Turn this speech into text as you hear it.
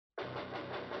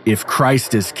If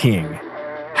Christ is king,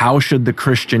 how should the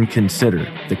Christian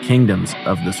consider the kingdoms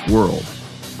of this world?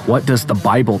 What does the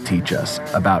Bible teach us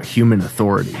about human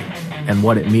authority and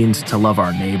what it means to love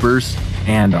our neighbors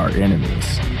and our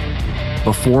enemies?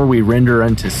 Before we render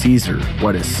unto Caesar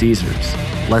what is Caesar's,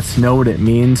 let's know what it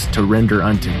means to render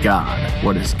unto God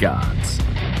what is God's.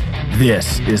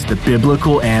 This is the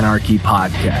Biblical Anarchy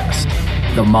Podcast,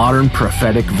 the modern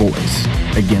prophetic voice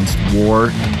against war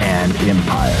and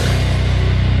empire.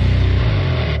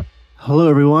 Hello,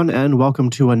 everyone, and welcome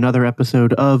to another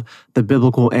episode of the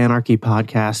Biblical Anarchy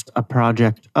Podcast, a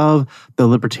project of the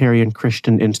Libertarian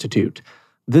Christian Institute.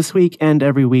 This week and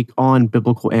every week on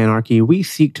Biblical Anarchy, we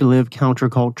seek to live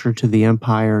counterculture to the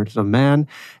empires of man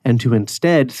and to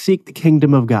instead seek the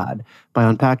kingdom of God by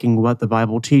unpacking what the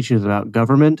Bible teaches about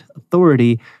government,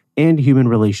 authority, and human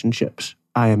relationships.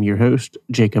 I am your host,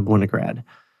 Jacob Winograd.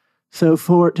 So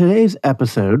for today's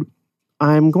episode,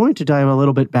 I'm going to dive a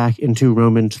little bit back into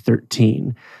Romans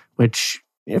 13, which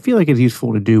I feel like is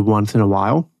useful to do once in a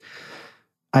while.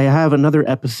 I have another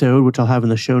episode, which I'll have in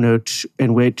the show notes,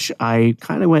 in which I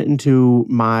kind of went into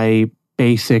my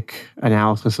basic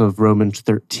analysis of Romans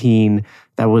 13.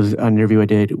 That was an interview I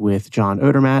did with John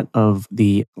Odermatt of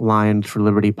the Lions for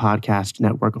Liberty podcast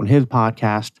network on his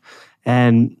podcast.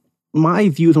 And my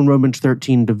views on Romans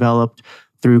 13 developed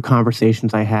through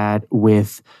conversations I had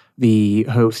with the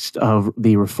hosts of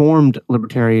the Reformed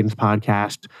Libertarians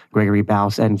podcast, Gregory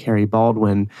Baus and Kerry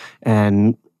Baldwin.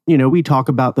 And, we talk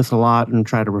about this a lot and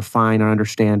try to refine our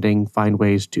understanding, find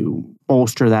ways to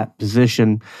bolster that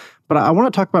position. But I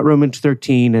want to talk about Romans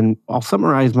 13, and I'll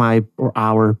summarize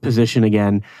our position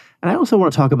again. And I also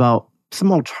want to talk about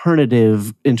some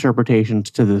alternative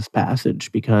interpretations to this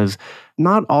passage, because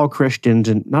not all Christians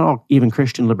and not all even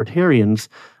Christian libertarians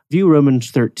view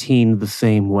Romans 13 the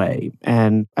same way.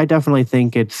 And I definitely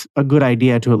think it's a good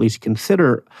idea to at least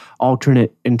consider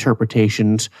alternate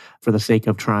interpretations for the sake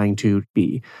of trying to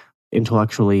be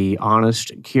intellectually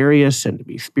honest and curious and to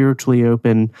be spiritually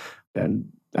open. And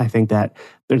I think that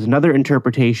there's another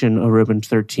interpretation of Romans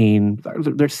 13.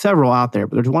 There's several out there,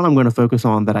 but there's one I'm going to focus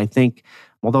on that I think,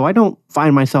 although I don't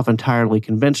find myself entirely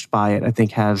convinced by it, I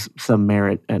think has some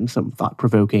merit and some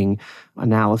thought-provoking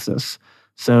analysis.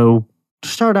 So to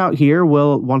start out here,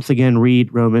 we'll once again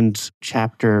read Romans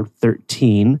chapter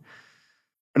 13,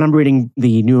 and I'm reading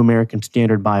the New American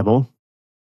Standard Bible.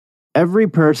 Every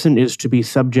person is to be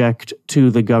subject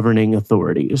to the governing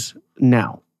authorities.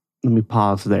 Now, let me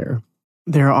pause there.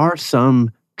 There are some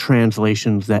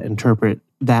translations that interpret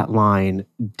that line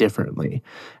differently,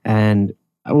 and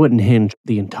I wouldn't hinge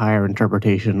the entire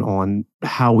interpretation on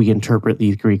how we interpret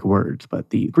these Greek words, but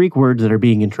the Greek words that are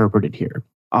being interpreted here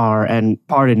are, and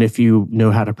pardon if you know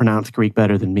how to pronounce Greek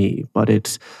better than me, but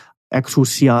it's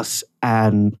exousias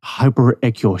and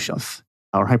hyperekios,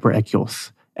 or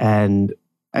hyperekios. And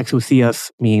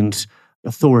exousias means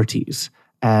authorities,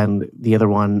 and the other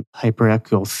one,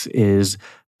 hyperekios, is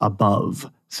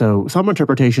above. So some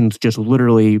interpretations just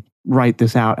literally write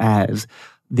this out as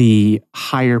the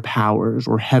higher powers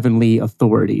or heavenly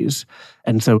authorities.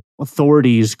 And so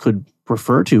authorities could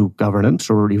refer to governance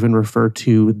or even refer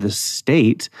to the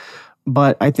state.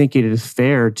 But I think it is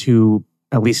fair to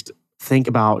at least think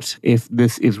about if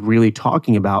this is really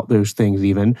talking about those things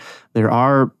even. There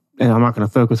are, and I'm not going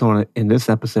to focus on it in this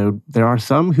episode, there are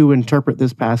some who interpret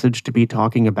this passage to be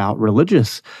talking about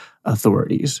religious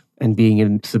authorities and being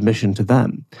in submission to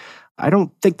them. I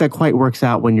don't think that quite works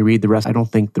out when you read the rest. I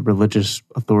don't think the religious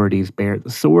authorities bear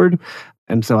the sword.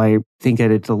 And so I think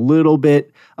that it's a little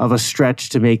bit of a stretch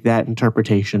to make that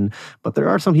interpretation. But there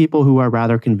are some people who are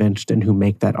rather convinced and who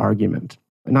make that argument.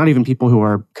 And not even people who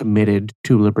are committed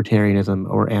to libertarianism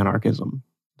or anarchism.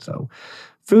 So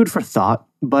food for thought.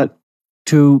 But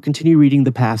to continue reading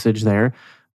the passage there,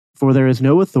 for there is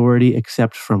no authority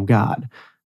except from God,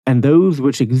 and those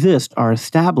which exist are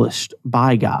established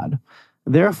by God.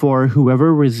 Therefore,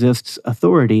 whoever resists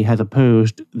authority has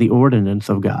opposed the ordinance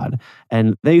of God,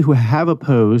 and they who have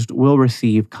opposed will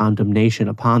receive condemnation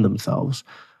upon themselves.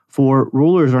 For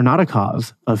rulers are not a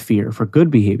cause of fear for good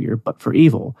behavior, but for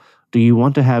evil. Do you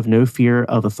want to have no fear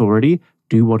of authority?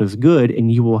 Do what is good,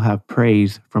 and you will have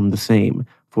praise from the same,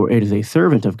 for it is a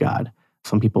servant of God.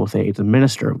 Some people say it's a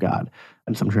minister of God,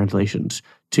 and some translations,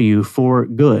 to you for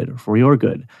good, for your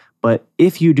good. But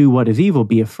if you do what is evil,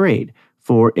 be afraid,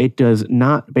 for it does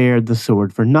not bear the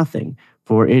sword for nothing,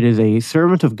 for it is a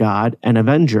servant of God, an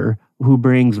avenger, who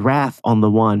brings wrath on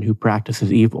the one who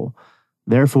practices evil.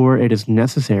 Therefore, it is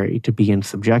necessary to be in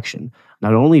subjection,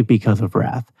 not only because of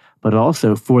wrath, but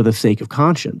also for the sake of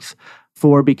conscience.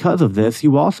 For because of this,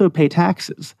 you also pay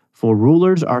taxes, for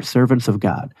rulers are servants of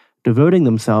God, devoting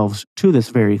themselves to this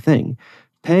very thing.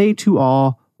 Pay to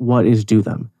all what is due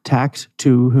them. Tax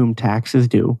to whom tax is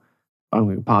due. I'm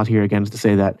going to pause here again to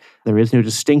say that there is no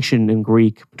distinction in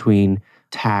Greek between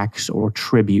tax or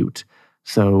tribute.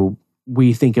 So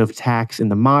we think of tax in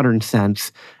the modern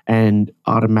sense and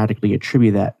automatically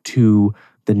attribute that to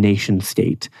the nation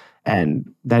state.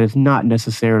 And that is not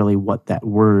necessarily what that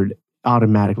word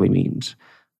automatically means.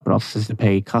 But also says to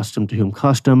pay custom to whom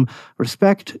custom,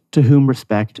 respect to whom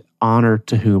respect, honor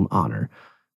to whom honor.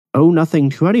 Owe nothing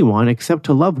to anyone except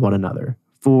to love one another.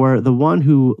 For the one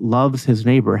who loves his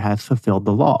neighbor has fulfilled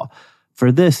the law.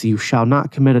 For this you shall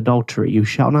not commit adultery, you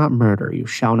shall not murder, you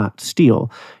shall not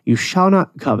steal, you shall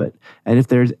not covet. And if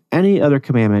there is any other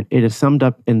commandment, it is summed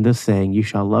up in this saying, you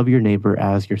shall love your neighbor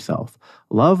as yourself.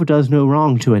 Love does no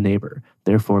wrong to a neighbor.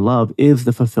 Therefore love is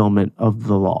the fulfillment of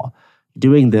the law.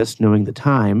 Doing this, knowing the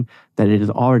time, that it is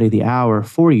already the hour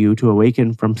for you to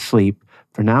awaken from sleep.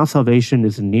 For now salvation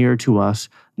is nearer to us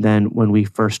than when we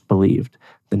first believed.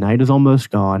 The night is almost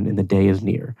gone, and the day is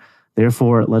near.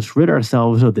 Therefore, let's rid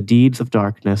ourselves of the deeds of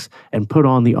darkness and put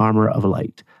on the armor of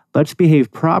light. Let's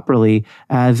behave properly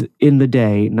as in the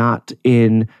day, not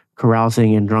in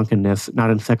carousing and drunkenness,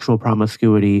 not in sexual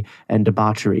promiscuity and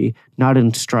debauchery, not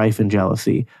in strife and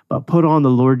jealousy, but put on the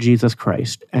Lord Jesus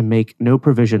Christ and make no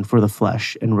provision for the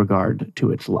flesh in regard to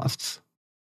its lusts.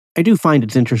 I do find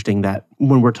it's interesting that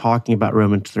when we're talking about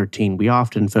Romans 13, we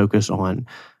often focus on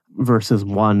verses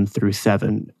 1 through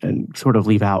 7 and sort of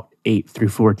leave out 8 through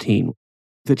 14.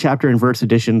 The chapter and verse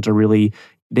additions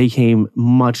they came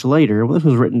much later. Well, this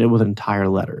was written with an entire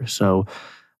letter. So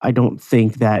I don't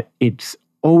think that it's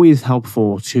always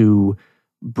helpful to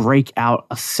break out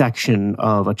a section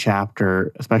of a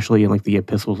chapter, especially in like the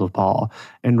epistles of Paul,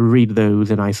 and read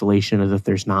those in isolation as if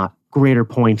there's not greater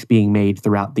points being made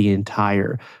throughout the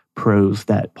entire prose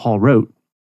that Paul wrote.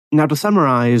 Now, to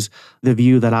summarize the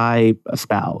view that I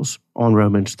espouse on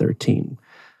Romans 13,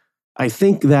 I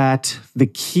think that the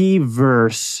key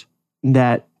verse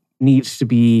that needs to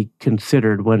be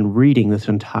considered when reading this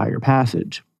entire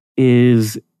passage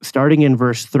is starting in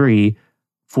verse 3,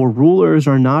 for rulers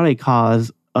are not a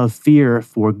cause of fear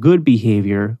for good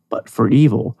behavior, but for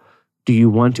evil. Do you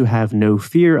want to have no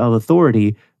fear of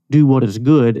authority? Do what is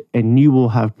good, and you will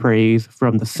have praise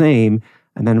from the same.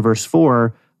 And then verse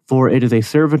 4, for it is a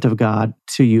servant of God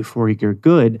to you for your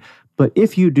good. But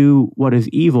if you do what is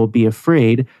evil, be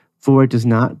afraid, for it does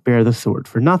not bear the sword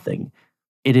for nothing.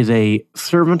 It is a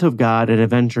servant of God, an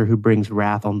avenger who brings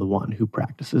wrath on the one who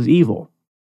practices evil.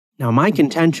 Now, my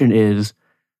contention is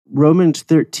Romans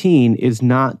 13 is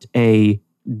not a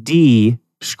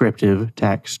descriptive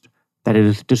text that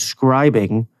is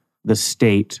describing the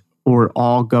state or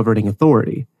all governing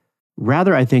authority.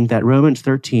 Rather, I think that Romans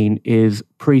 13 is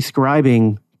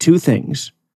prescribing two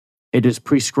things. It is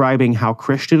prescribing how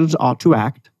Christians ought to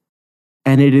act,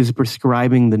 and it is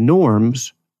prescribing the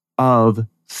norms of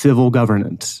civil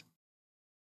governance.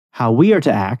 How we are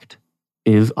to act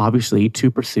is obviously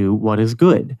to pursue what is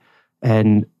good.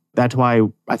 And that's why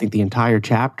I think the entire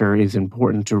chapter is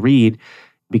important to read,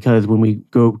 because when we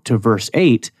go to verse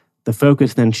 8, the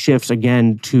focus then shifts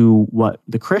again to what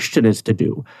the Christian is to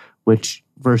do, which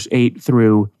verse 8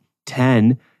 through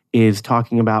 10 is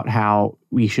talking about how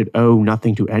we should owe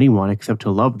nothing to anyone except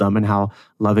to love them, and how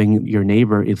loving your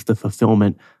neighbor is the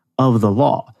fulfillment of the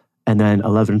law. And then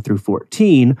 11 through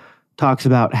 14 talks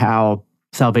about how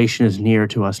salvation is nearer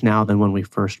to us now than when we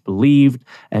first believed,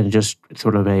 and just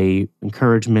sort of a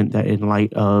encouragement that in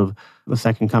light of the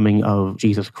second coming of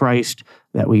Jesus Christ,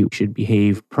 that we should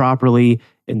behave properly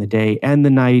in the day and the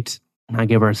night, not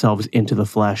give ourselves into the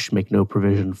flesh, make no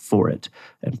provision for it,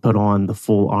 and put on the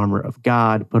full armor of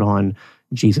God, put on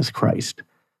Jesus Christ.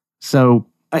 So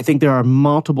I think there are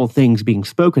multiple things being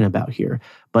spoken about here,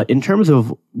 but in terms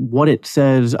of what it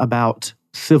says about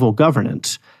civil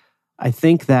governance, I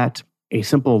think that a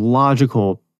simple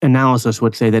logical analysis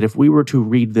would say that if we were to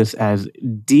read this as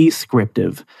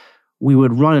descriptive, we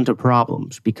would run into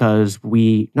problems, because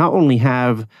we not only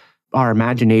have our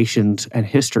imaginations and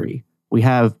history, we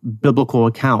have biblical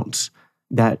accounts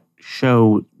that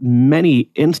show many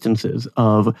instances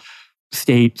of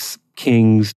states,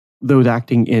 kings, those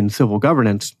acting in civil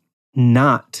governance,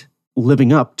 not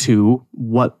living up to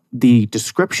what the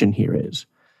description here is.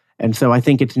 And so I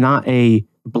think it's not a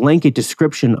blanket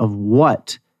description of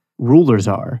what rulers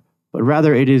are, but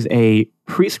rather it is a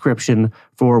prescription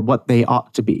for what they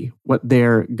ought to be, what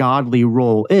their godly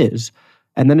role is.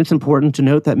 And then it's important to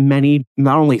note that many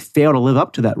not only fail to live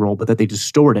up to that role, but that they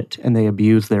distort it and they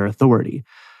abuse their authority.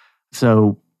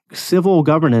 So civil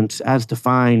governance as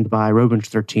defined by Romans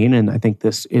 13, and I think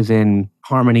this is in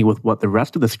harmony with what the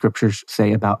rest of the scriptures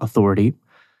say about authority,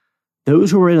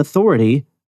 those who are in authority,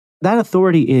 that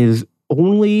authority is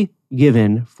only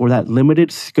given for that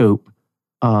limited scope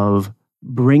of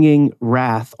bringing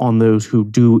wrath on those who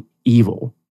do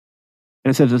evil.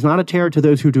 And it says it's not a terror to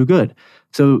those who do good.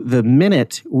 So the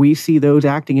minute we see those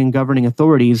acting in governing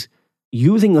authorities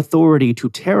using authority to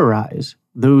terrorize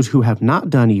those who have not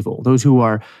done evil, those who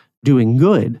are doing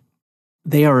good,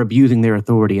 they are abusing their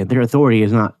authority, and their authority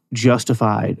is not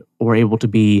justified or able to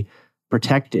be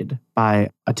protected by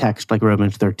a text like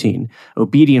Romans 13.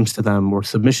 Obedience to them or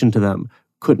submission to them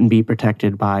couldn't be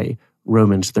protected by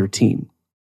Romans 13.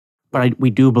 But we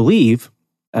do believe,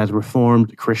 as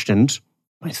Reformed Christians,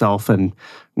 myself and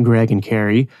Greg and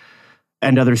Carrie,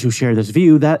 and others who share this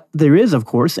view, that there is, of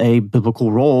course, a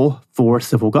biblical role for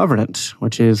civil governance,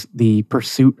 which is the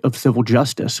pursuit of civil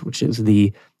justice, which is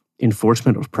the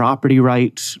enforcement of property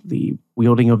rights, the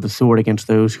wielding of the sword against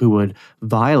those who would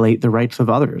violate the rights of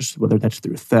others, whether that's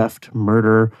through theft,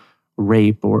 murder,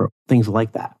 rape, or things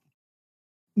like that.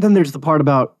 Then there's the part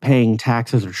about paying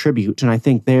taxes or tribute, and I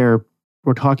think there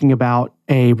we're talking about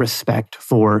a respect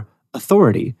for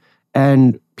authority.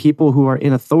 And people who are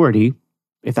in authority,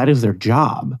 if that is their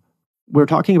job, we're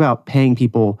talking about paying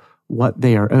people what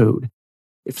they are owed.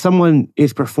 If someone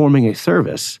is performing a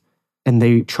service and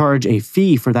they charge a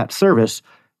fee for that service,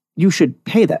 you should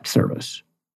pay that service.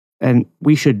 And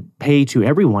we should pay to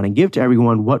everyone and give to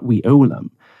everyone what we owe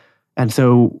them. And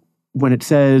so when it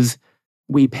says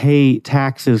we pay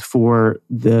taxes for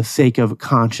the sake of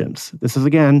conscience, this is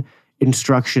again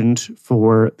instructions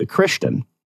for the Christian.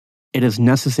 It is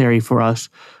necessary for us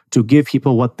to give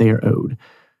people what they are owed.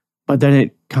 But then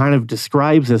it kind of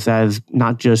describes this as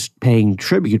not just paying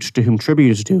tributes to whom tribute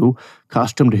is due,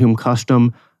 custom to whom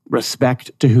custom,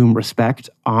 respect to whom respect,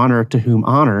 honor to whom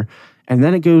honor. And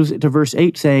then it goes to verse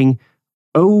 8 saying,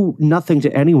 owe nothing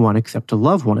to anyone except to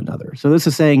love one another. So this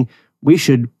is saying we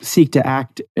should seek to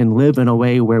act and live in a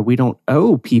way where we don't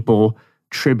owe people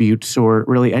tributes or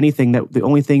really anything. That the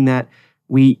only thing that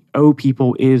we owe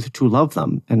people is to love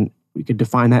them. And we could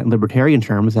define that in libertarian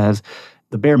terms as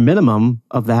the bare minimum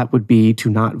of that would be to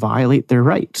not violate their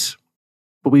rights.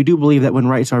 But we do believe that when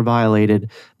rights are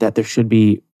violated, that there should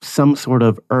be some sort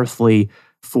of earthly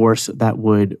force that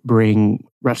would bring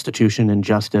restitution and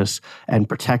justice and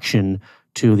protection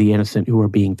to the innocent who are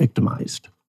being victimized.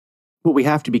 What we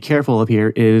have to be careful of here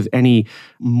is any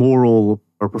moral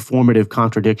or performative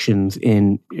contradictions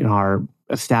in our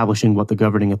establishing what the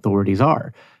governing authorities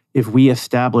are. If we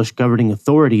establish governing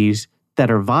authorities that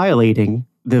are violating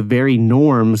the very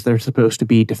norms they're supposed to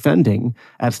be defending,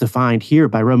 as defined here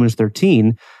by Romans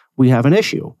 13, we have an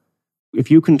issue. If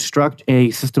you construct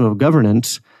a system of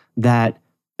governance that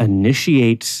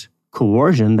initiates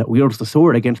coercion, that wields the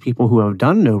sword against people who have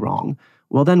done no wrong,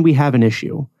 well, then we have an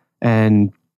issue.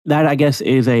 And that, I guess,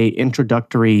 is a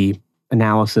introductory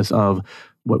analysis of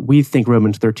what we think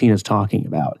Romans 13 is talking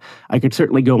about. I could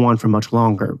certainly go on for much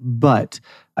longer, but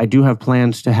I do have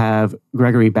plans to have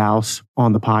Gregory Baus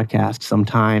on the podcast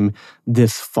sometime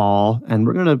this fall, and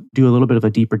we're going to do a little bit of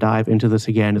a deeper dive into this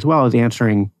again, as well as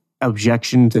answering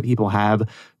objections that people have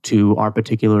to our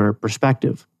particular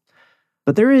perspective.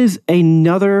 But there is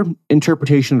another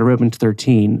interpretation of Romans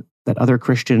 13 that other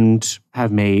Christians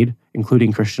have made,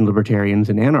 including Christian libertarians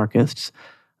and anarchists,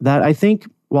 that I think,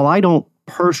 while I don't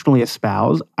personally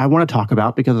espouse, I want to talk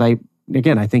about because I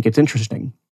think it's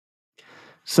interesting.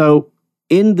 So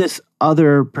in this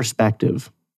other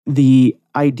perspective, the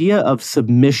idea of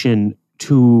submission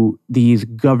to these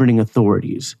governing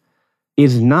authorities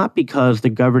is not because the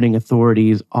governing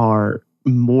authorities are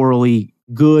morally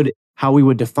good, how we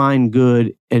would define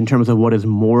good in terms of what is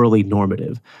morally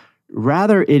normative.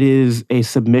 Rather, it is a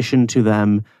submission to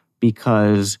them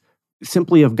because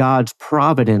simply of God's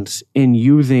providence in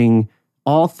using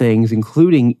all things,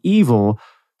 including evil,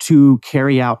 to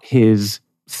carry out his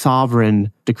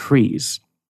sovereign decrees.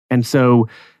 And so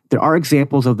there are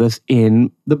examples of this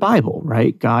in the Bible,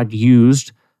 right? God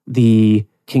used the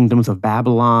kingdoms of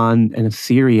Babylon and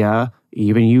Assyria,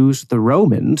 even used the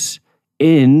Romans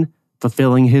in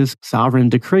fulfilling his sovereign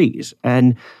decrees.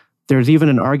 And there's even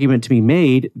an argument to be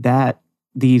made that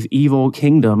these evil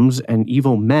kingdoms and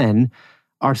evil men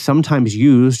are sometimes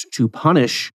used to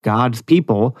punish God's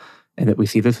people, and that we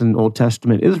see this in Old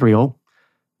Testament Israel,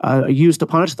 used to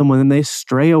punish them when they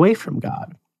stray away from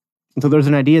God. And so there's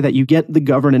an idea that you get the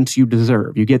governance you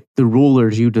deserve, you get the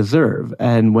rulers you deserve,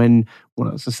 and when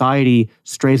a society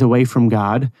strays away from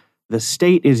God, the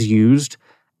state is used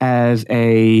as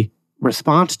a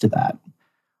response to that.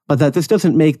 but that this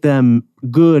doesn't make them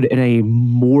good in a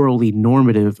morally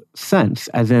normative sense,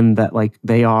 as in that like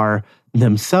they are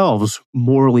themselves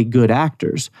morally good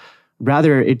actors.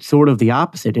 Rather, it's sort of the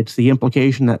opposite. It's the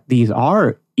implication that these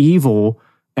are evil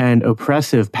and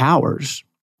oppressive powers,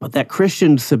 but that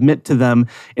Christians submit to them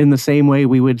in the same way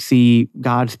we would see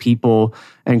God's people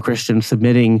and Christians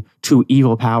submitting to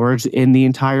evil powers in the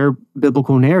entire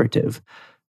biblical narrative.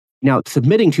 Now,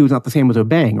 submitting to is not the same as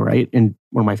obeying, right? In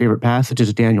one of my favorite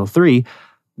passages, Daniel 3,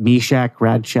 Meshach,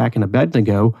 Shadrach, and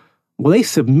Abednego, well, they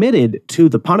submitted to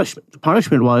the punishment. The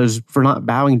punishment was for not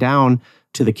bowing down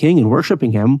to the king and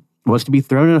worshiping him was to be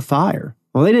thrown in a fire.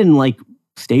 Well, they didn't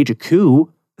stage a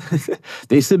coup.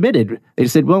 They submitted. They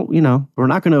said, well, we're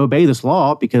not going to obey this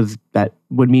law because that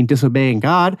would mean disobeying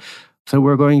God. So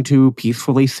we're going to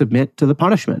peacefully submit to the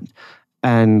punishment.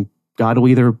 And God will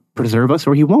either preserve us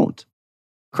or he won't.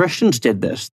 Christians did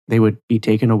this. They would be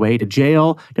taken away to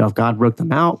jail. If God broke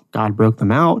them out, God broke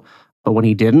them out. But when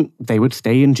he didn't, they would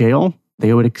stay in jail.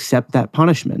 They would accept that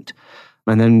punishment.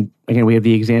 And then, again, we have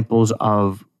the examples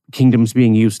of kingdoms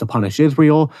being used to punish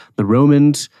Israel. The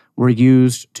Romans were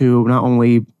used to not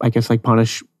only,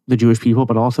 punish the Jewish people,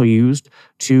 but also used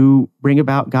to bring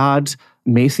about God's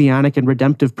messianic and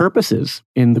redemptive purposes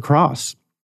in the cross.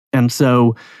 And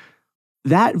so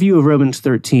that view of Romans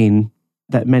 13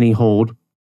 that many hold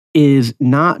is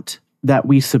not that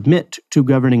we submit to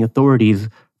governing authorities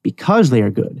because they are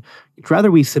good. It's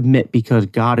rather we submit because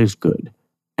God is good.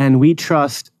 And we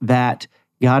trust that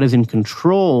God is in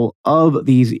control of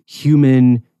these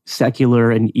human,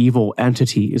 secular, and evil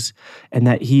entities, and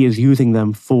that he is using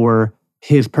them for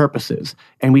his purposes.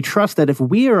 And we trust that if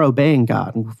we are obeying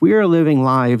God, if we are living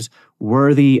lives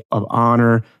worthy of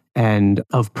honor and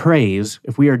of praise,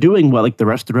 if we are doing what the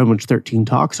rest of Romans 13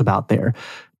 talks about there,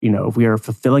 if we are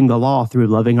fulfilling the law through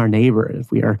loving our neighbor,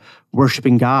 if we are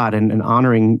worshiping God and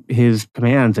honoring his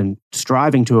commands and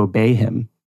striving to obey him,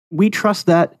 we trust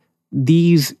that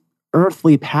these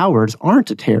earthly powers aren't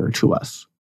a terror to us.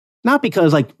 Not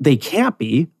because they can't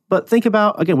be, but think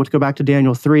about, again, let's go back to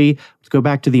Daniel 3, let's go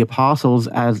back to the apostles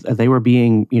as they were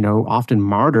being, often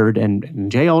martyred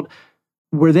and jailed.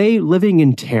 Were they living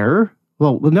in terror?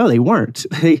 Well, no, they weren't.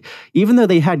 Even though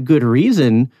they had good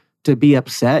reason to be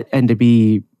upset and to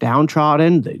be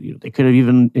downtrodden, they could have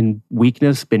even in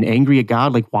weakness been angry at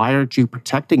God, why aren't you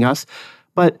protecting us?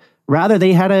 But rather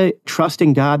they had a trust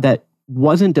in God that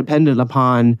wasn't dependent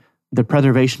upon the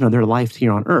preservation of their life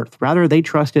here on earth. Rather, they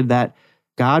trusted that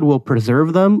God will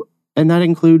preserve them, and that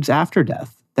includes after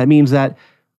death. That means that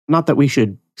not that we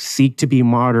should seek to be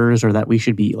martyrs or that we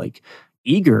should be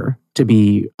eager to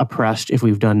be oppressed if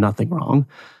we've done nothing wrong,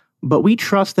 but we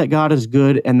trust that God is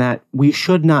good and that we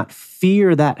should not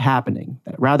fear that happening.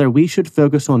 That rather, we should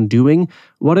focus on doing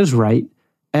what is right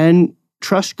and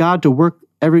trust God to work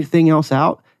everything else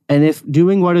out. And if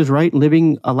doing what is right,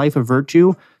 living a life of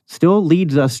virtue, still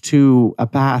leads us to a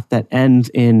path that ends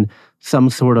in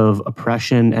some sort of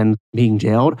oppression and being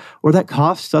jailed, or that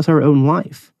costs us our own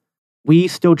life, we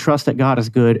still trust that God is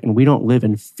good and we don't live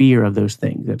in fear of those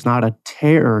things. It's not a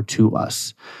terror to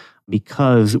us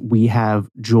because we have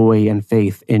joy and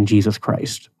faith in Jesus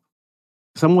Christ.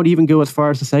 Some would even go as far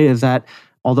as to say is that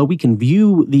although we can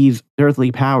view these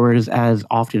earthly powers as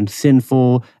often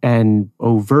sinful and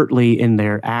overtly in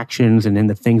their actions and in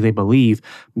the things they believe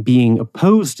being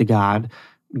opposed to God,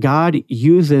 God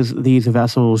uses these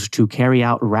vessels to carry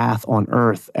out wrath on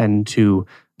earth and to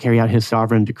carry out his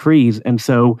sovereign decrees. And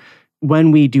so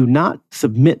when we do not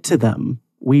submit to them,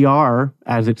 we are,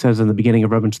 as it says in the beginning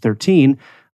of Romans 13,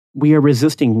 we are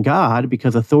resisting God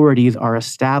because authorities are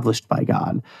established by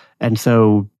God. And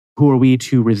so who are we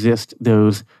to resist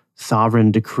those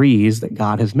sovereign decrees that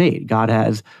God has made? God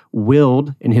has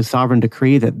willed in his sovereign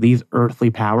decree that these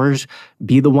earthly powers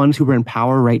be the ones who are in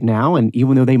power right now. And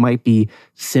even though they might be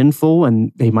sinful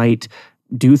and they might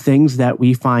do things that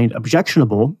we find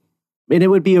objectionable, and it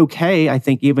would be okay, I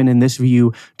think, even in this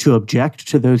view, to object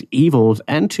to those evils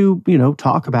and to,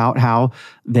 talk about how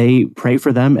they pray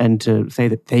for them and to say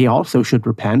that they also should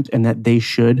repent and that they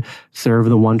should serve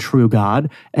the one true God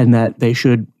and that they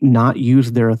should not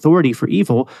use their authority for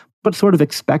evil, but sort of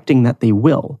expecting that they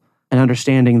will and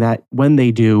understanding that when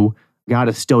they do, God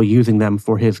is still using them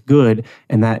for his good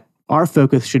and that our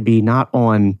focus should be not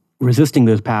on resisting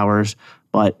those powers,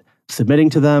 but submitting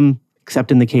to them,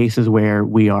 except in the cases where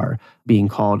we are being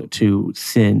called to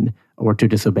sin or to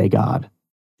disobey God.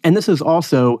 And this is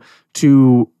also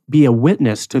to be a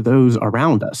witness to those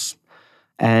around us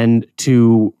and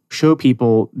to show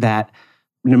people that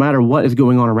no matter what is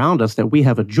going on around us, that we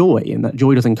have a joy, and that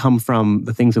joy doesn't come from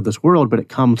the things of this world, but it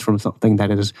comes from something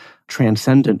that is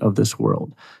transcendent of this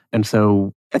world. And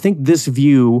so I think this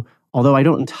view, although I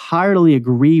don't entirely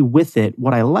agree with it,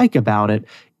 what I like about it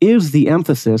is the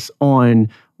emphasis on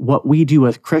what we do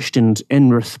as Christians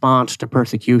in response to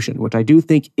persecution, which I do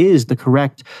think is the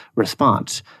correct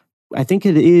response. I think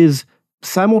it is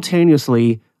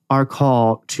simultaneously our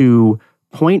call to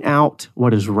point out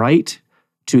what is right,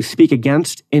 to speak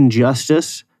against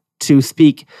injustice, to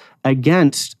speak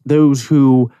against those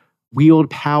who wield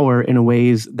power in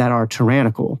ways that are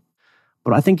tyrannical.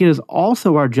 But I think it is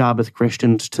also our job as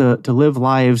Christians to live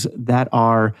lives that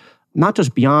are not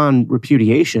just beyond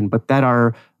repudiation, but that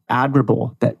are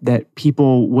admirable, that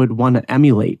people would want to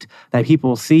emulate, that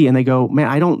people see and they go, man,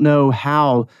 I don't know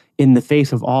how in the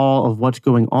face of all of what's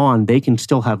going on, they can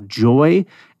still have joy,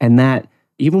 and that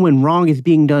even when wrong is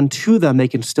being done to them, they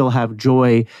can still have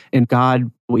joy, and God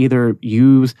will either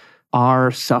use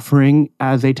our suffering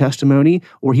as a testimony,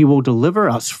 or he will deliver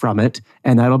us from it,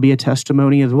 and that'll be a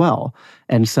testimony as well.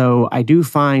 And so I do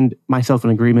find myself in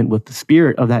agreement with the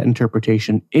spirit of that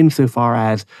interpretation insofar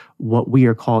as what we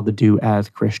are called to do as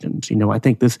Christians. I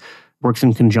think this works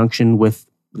in conjunction with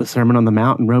the Sermon on the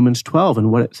Mount in Romans 12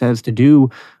 and what it says to do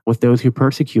with those who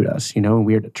persecute us.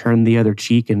 We are to turn the other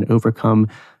cheek and overcome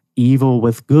evil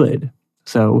with good.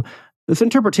 So this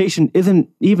interpretation isn't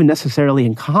even necessarily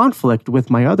in conflict with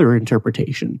my other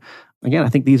interpretation. Again, I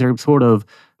think these are sort of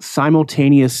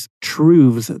simultaneous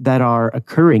truths that are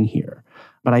occurring here.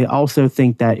 But I also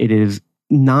think that it is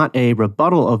not a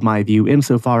rebuttal of my view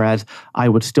insofar as I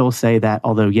would still say that,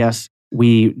 although yes,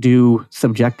 we do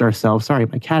subject ourselves, sorry,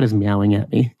 my cat is meowing at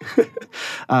me.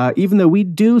 Even though we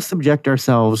do subject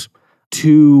ourselves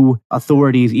to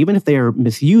authorities, even if they are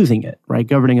misusing it, right?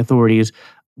 Governing authorities,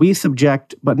 we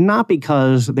subject, but not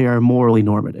because they are morally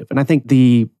normative. And I think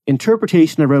the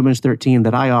interpretation of Romans 13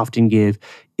 that I often give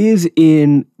is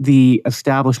in the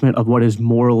establishment of what is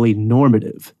morally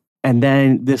normative. And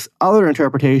then this other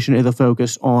interpretation is a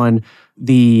focus on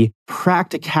the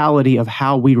practicality of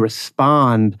how we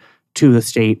respond to the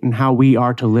state and how we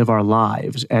are to live our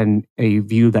lives, and a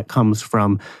view that comes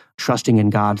from trusting in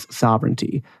God's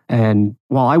sovereignty. And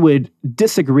while I would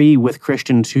disagree with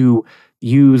Christians who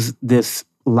use this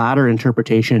latter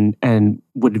interpretation and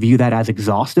would view that as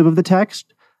exhaustive of the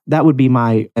text, that would be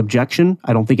my objection.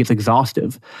 I don't think it's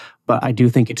exhaustive, but I do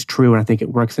think it's true, and I think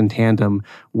it works in tandem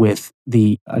with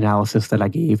the analysis that I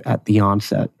gave at the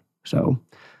onset. So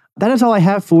that is all I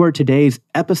have for today's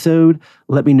episode.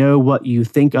 Let me know what you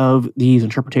think of these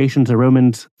interpretations of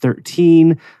Romans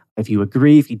 13. If you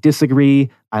agree, if you disagree,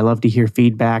 I love to hear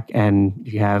feedback, and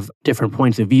if you have different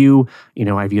points of view,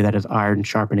 I view that as iron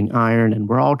sharpening iron, and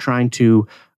we're all trying to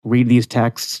read these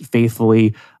texts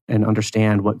faithfully and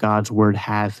understand what God's word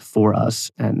has for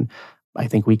us. And I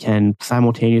think we can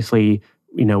simultaneously,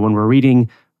 when we're reading,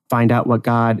 find out what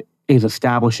God is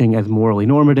establishing as morally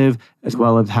normative, as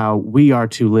well as how we are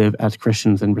to live as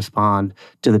Christians and respond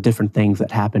to the different things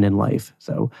that happen in life.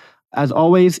 So, as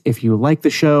always, if you like the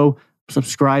show,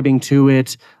 subscribing to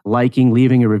it, liking,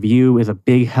 leaving a review is a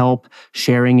big help.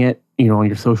 Sharing it, on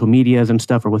your social medias and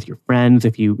stuff, or with your friends.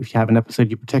 If you have an episode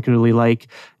you particularly like,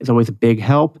 is always a big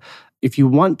help. If you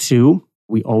want to,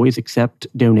 we always accept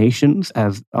donations,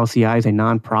 as LCI is a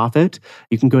nonprofit.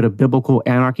 You can go to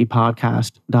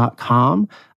biblicalanarchypodcast.com.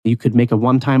 You could make a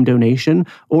one-time donation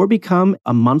or become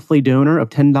a monthly donor of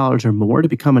 $10 or more to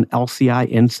become an LCI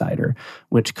Insider,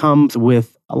 which comes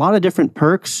with a lot of different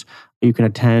perks. You can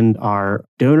attend our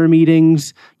donor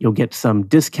meetings. You'll get some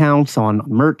discounts on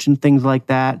merch and things like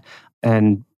that.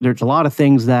 And there's a lot of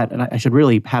things that, and I should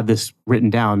really have this written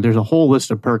down, there's a whole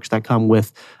list of perks that come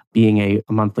with being a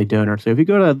monthly donor. So if you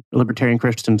go to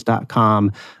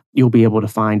libertarianchristians.com, you'll be able to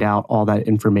find out all that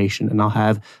information, and I'll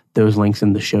have those links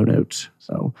in the show notes.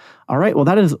 So, all right, well,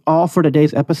 that is all for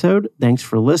today's episode. Thanks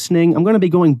for listening. I'm going to be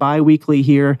going bi-weekly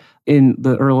here in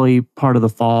the early part of the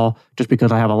fall, just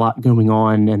because I have a lot going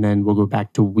on, and then we'll go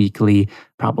back to weekly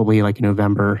probably like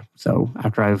November. So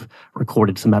after I've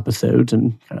recorded some episodes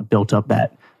and kind of built up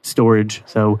that storage.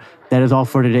 So that is all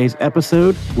for today's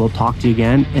episode. We'll talk to you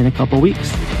again in a couple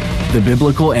weeks. The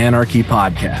Biblical Anarchy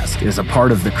Podcast is a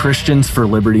part of the Christians for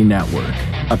Liberty Network,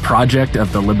 a project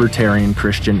of the Libertarian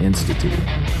Christian Institute.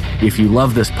 If you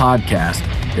love this podcast,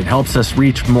 it helps us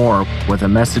reach more with a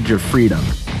message of freedom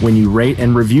when you rate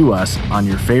and review us on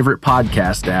your favorite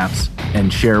podcast apps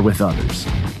and share with others.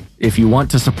 If you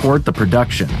want to support the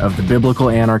production of the Biblical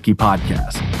Anarchy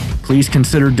Podcast, please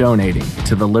consider donating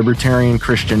to the Libertarian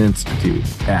Christian Institute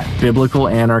at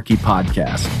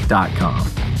biblicalanarchypodcast.com,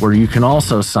 where you can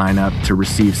also sign up to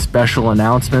receive special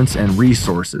announcements and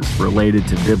resources related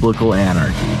to biblical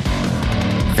anarchy.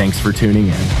 Thanks for tuning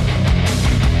in.